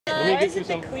me Why give is you it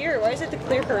some. the clear? Why is it the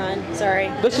clear Quran? Sorry.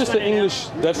 That's just the wanna know. English.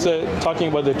 That's talking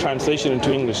about the translation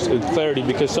into English, clarity.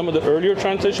 Because some of the earlier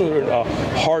translations were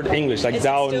hard English, like Is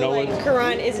thou it still like knowest.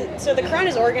 Quran? Is it so? The Quran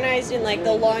is organized in like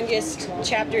the longest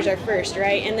chapters are first,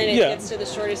 right? And then it Yeah. gets to the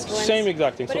shortest ones. Same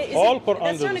exact thing. But So is all it,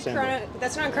 Qurans that's are not the same.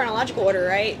 that's not in chronological order,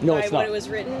 right? No, By it's what not. it was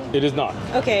written. It is not.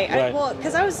 Okay. Right. Well,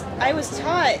 because I was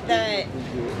taught that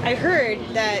I heard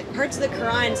that parts of the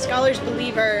Quran scholars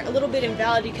believe are a little bit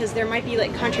invalid because there might be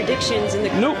like contradictions in the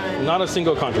Quran. Nope, not a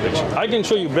single contradiction. I can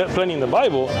show you plenty in the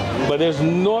Bible, but there's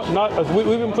not. We've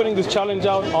been putting this challenge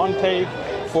out on tape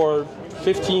for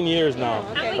 15 years now,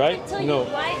 Okay. right? I can tell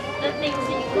you why the things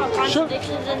that you call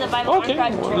contradictions in the Bible Okay,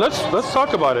 aren't well, contradictions. let's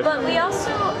talk about it. But we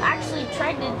also actually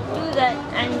tried to do that,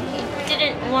 and he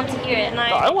didn't want to hear it. And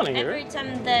I wanna hear every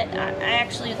time that I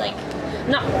actually like,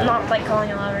 not like calling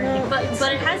him out or anything, but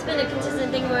it has been a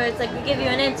consistent thing where it's like we give you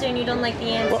an answer and you don't like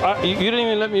the answer. Well, you didn't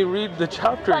even let me read the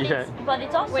chapter yet. But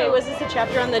it's also. Wait, was this the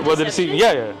chapter on the Well, deception?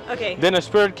 yeah. Okay. Then a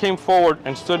spirit came forward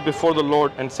and stood before the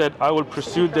Lord and said, I will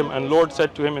pursue them. And Lord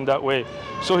said to him in that way.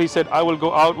 So he said, I will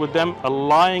go out with them, a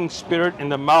lying spirit in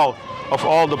the mouth of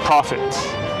all the prophets.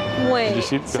 Wait. Did you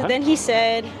see- go So ahead. then he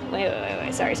said, wait.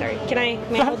 Sorry.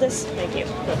 May I hold this? Thank you.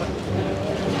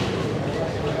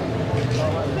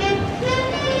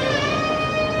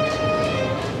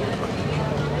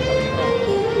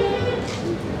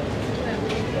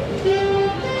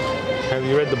 Have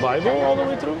you read the Bible all the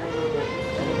way through?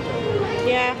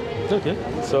 Yeah. Okay.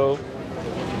 So,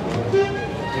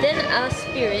 Then a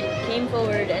spirit came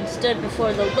forward and stood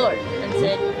before the Lord and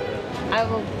said, I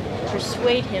will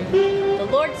persuade him. The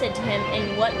Lord said to him,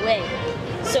 in what way?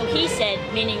 So he said,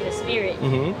 meaning the spirit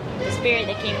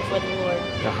that came before the Lord,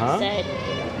 said,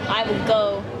 I will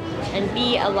go and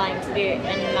be a lying spirit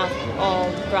in the mouth of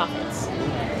all prophets.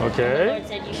 The okay. Lord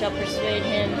said, you shall persuade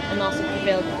him and also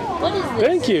prevail. What is this?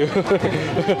 Thank you.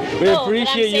 We No, but I'm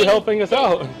appreciate you saying helping us that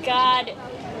out. God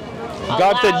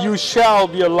said, allowed- you shall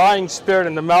be a lying spirit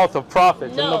in the mouth of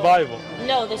prophets in the Bible.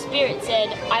 No, the spirit said,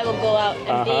 I will go out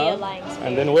and be a lying spirit.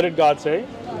 And then what did God say?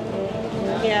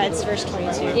 Yeah, it's verse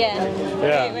 22. Yeah.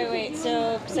 Yeah. Wait.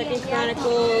 So, 2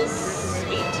 Chronicles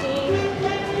 18.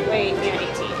 Wait,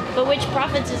 yeah, 18. But which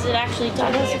prophets is it actually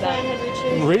talking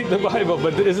about? Read the Bible,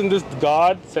 but isn't this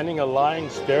God sending a lying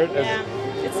spirit? Yeah.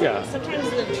 Sometimes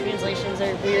the translations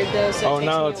are weird though. So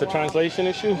Now it's a translation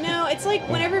issue? No, it's like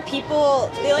whenever people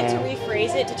they like to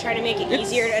rephrase it to try to make it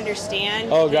easier to understand.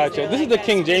 Oh, because gotcha. they're This is like, the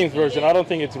King "That's James complicated." version. I don't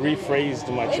think it's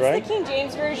rephrased much, It's right? the King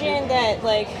James version that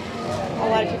like a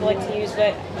lot of people like to use,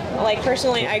 but like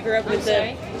personally, I grew up with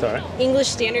the Sorry. English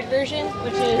Standard Version,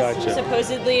 which is Gotcha.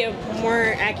 supposedly a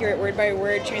more accurate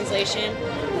word-by-word translation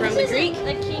from the Greek.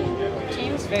 The King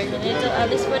James version.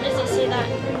 Where does it say that?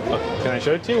 Can I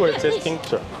show it to you where it says please. King?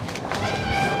 Sure.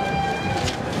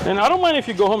 And I don't mind if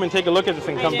you go home and take a look at this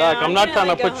and come know, back. I'm not I'm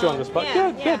trying to gonna put go you on the home. spot.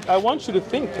 Yeah, Good. I want you to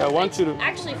think. I want you to.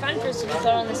 Actually, fine for us to be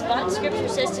thrown on the spot. Scripture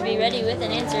says to be ready with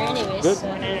an answer anyways. Good. So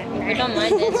we don't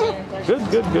mind answering a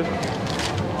question. Good.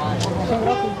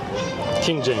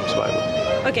 King James Bible.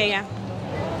 Okay, yeah.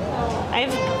 I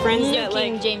have friends New that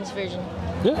King like. James version.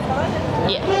 Yeah.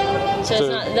 Yeah. So So-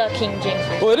 it's not the King James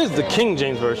version. Well, it is the King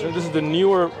James version. This is the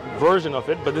newer version of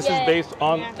it, but this is based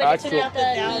on But it's actual. not the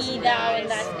thee, thou, and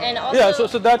that. And also, Yeah,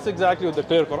 so that's exactly what the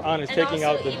clear Quran is and taking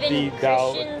also out the even thee,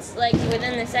 thou. Christians, like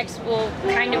within the sects, will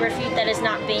kind of refute that as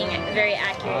not being very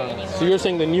accurate anymore. So you're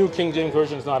saying the new King James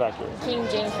version is not accurate. King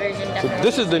James version So definitely.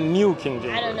 this is the new King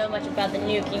James. I don't know much about the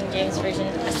new King James version.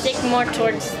 I stick more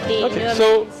towards the Okay, New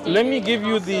so American let me Standard give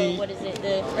you and the- also, what is it?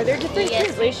 The Are there different ESV.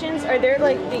 translations? Are there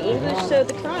like the English? So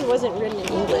the Quran wasn't written in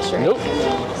English, right? Nope.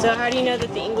 So how do you know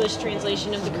that the English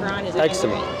translation of the Quran is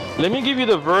Excellent. accurate? Let me give you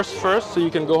the verse first so you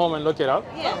can go home and look it up.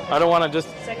 Yeah. I don't want to just,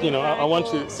 I want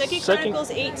to. Second Chronicles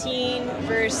 18,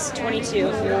 verse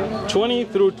 22. 20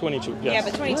 through 22. Yes. Yeah,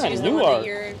 but 22 is the you one are, that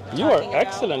you're You are talking about.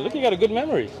 excellent. Look, you got a good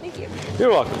memory. Thank you. You're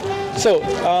welcome. So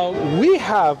we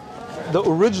have the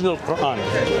original Quran.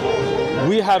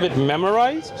 We have it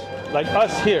memorized, like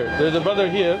us here. There's a brother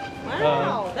here.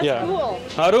 Wow, that's cool.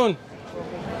 Harun.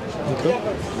 Okay.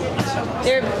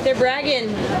 They're bragging.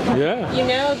 Yeah. You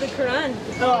know the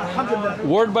Quran.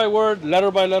 Word by word,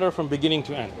 letter by letter, from beginning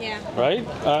to end. Yeah. Right?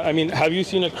 I mean, have you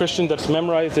seen a Christian that's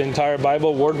memorized the entire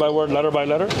Bible, word by word, letter by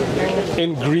letter?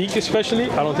 In Greek, especially?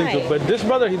 I don't think so. Right. But this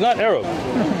brother, he's not Arab,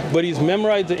 but he's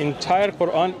memorized the entire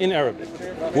Quran in Arabic,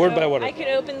 word by word. I could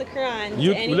open the Quran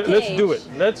You, to any let's page. do it.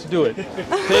 Let's do it. Take,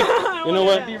 you know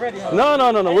what?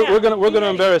 No. We're gonna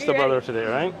embarrass the brother today,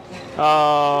 right?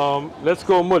 Let's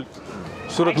go Mulk.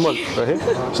 Surah Mulk, right?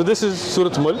 So this is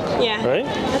Surah Mulk, Yeah. right?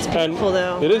 That's beautiful,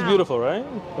 though. It is Wow. beautiful, right?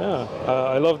 Yeah.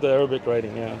 I love the Arabic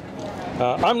writing. Yeah.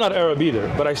 I'm not Arab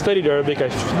either, but I studied Arabic. I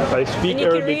speak And you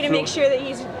Arabic. can read and make sure that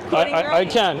he's quoting I right.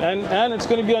 can, and it's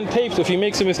going to be on tape. So if he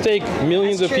makes a mistake,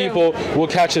 millions That's of true. people will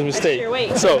catch his mistake. Sure,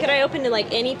 wait. So Could I open to like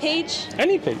any page?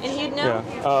 any page. And he'd know?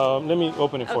 Yeah. Let me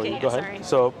open it for Okay, you. Go ahead. sorry.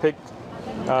 So pick.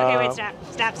 Okay, wait, stop.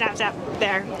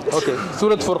 There. Okay,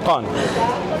 Surah Furqan.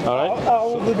 All right.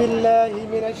 أعوذ بالله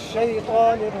من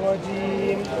الشيطان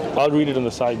الرجيم. I'll read it on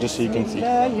the side just so you can see.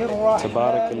 الله الرحمن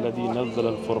تبارك الذي نزل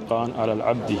الفرقان على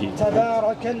عبده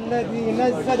تبارك الذي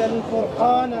نزل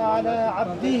الفرقان على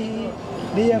عبده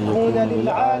ليكون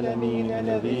للعالمين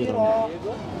نذيرا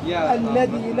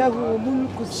الذي له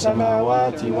ملك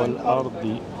السماوات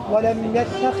والأرض ولم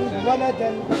يتخذ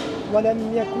ولدا ولم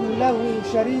يكن له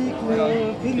شريك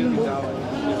في الملك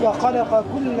وخلق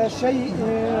كل شيء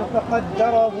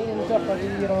فقدره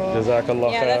تقديرا. جزاك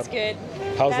الله Yeah, خير. that's good.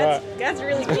 How's that? That's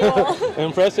really cool.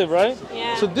 Impressive, right?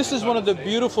 Yeah. So this is one of the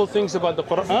beautiful things about the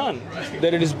Quran,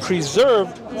 that it is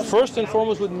preserved first and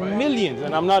foremost with millions,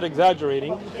 and I'm not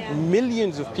exaggerating,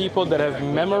 millions of people that have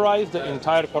memorized the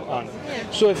entire Quran.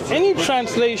 So if any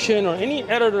translation or any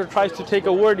editor tries to take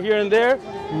a word here and there,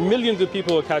 millions of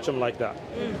people will catch them like that.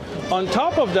 On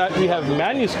top of that, we have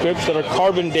manuscripts that are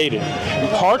carbon dated.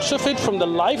 Parts of it from the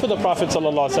life of the Prophet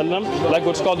ﷺ, like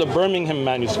what's called the Birmingham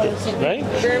manuscripts, right?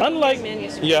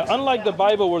 Unlike the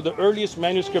Bible, where the earliest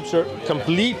manuscripts are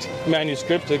complete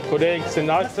manuscripts, the Codex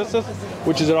Sinaiticus,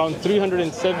 which is around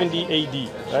 370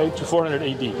 AD, right, to 400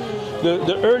 AD.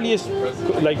 The earliest,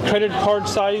 like credit card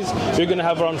size, you're going to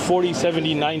have around 40,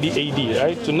 70, 90 AD,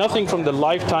 right? So nothing from the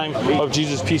lifetime of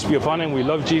Jesus, peace be upon him. We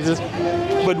love Jesus.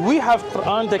 But we have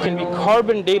Quran that can be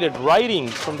carbon dated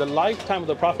writings from the lifetime of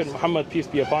the Prophet Muhammad, peace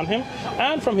be upon him,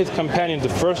 and from his companions, the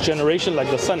first generation, like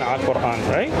the Sana'a Quran,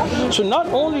 right? So not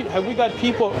only have we got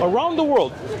people around the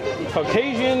world,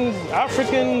 Caucasians,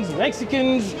 Africans,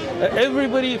 Mexicans,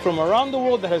 everybody from around the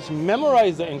world that has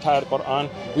memorized the entire Quran,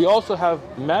 we also have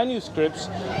manuscripts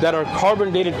that are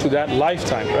carbon dated to that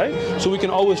lifetime, right? So we can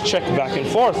always check back and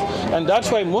forth. And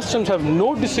that's why Muslims have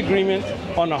no disagreement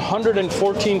on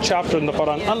 114 chapters in the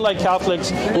Quran, unlike Catholics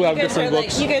who have different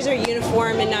books. You guys are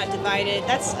uniform and not divided.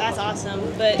 That's awesome.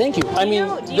 But Thank you. I mean,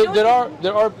 there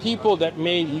there are people that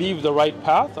may leave the right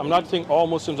path. I'm not saying all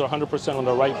Muslims are 100% on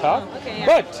the right path, okay, yeah.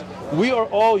 but we are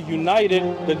all united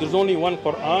that there's only one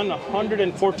Quran,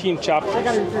 114 chapters.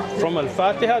 From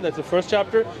Al-Fatiha, that's the first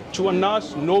chapter, to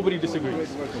An-Nas, nobody disagrees.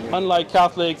 Unlike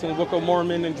Catholics and the Book of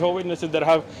Mormon and Jehovah's Witnesses that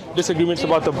have disagreements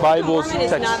about the Bible's Mormon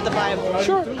is text. not the Bible.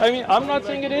 Sure. I mean, I'm not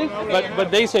saying it is,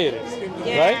 but they say it is.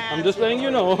 Yeah. Right? I'm just letting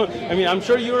you know. I mean, I'm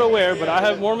sure you're aware, but I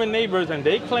have Mormon neighbors and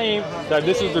they claim that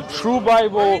this is the true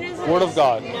Bible, Word of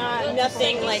God.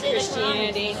 Nothing like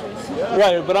Christianity.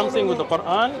 Right, but I'm saying with the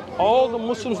Quran, all the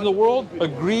Muslims in the world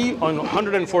agree on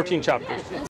 114 chapters.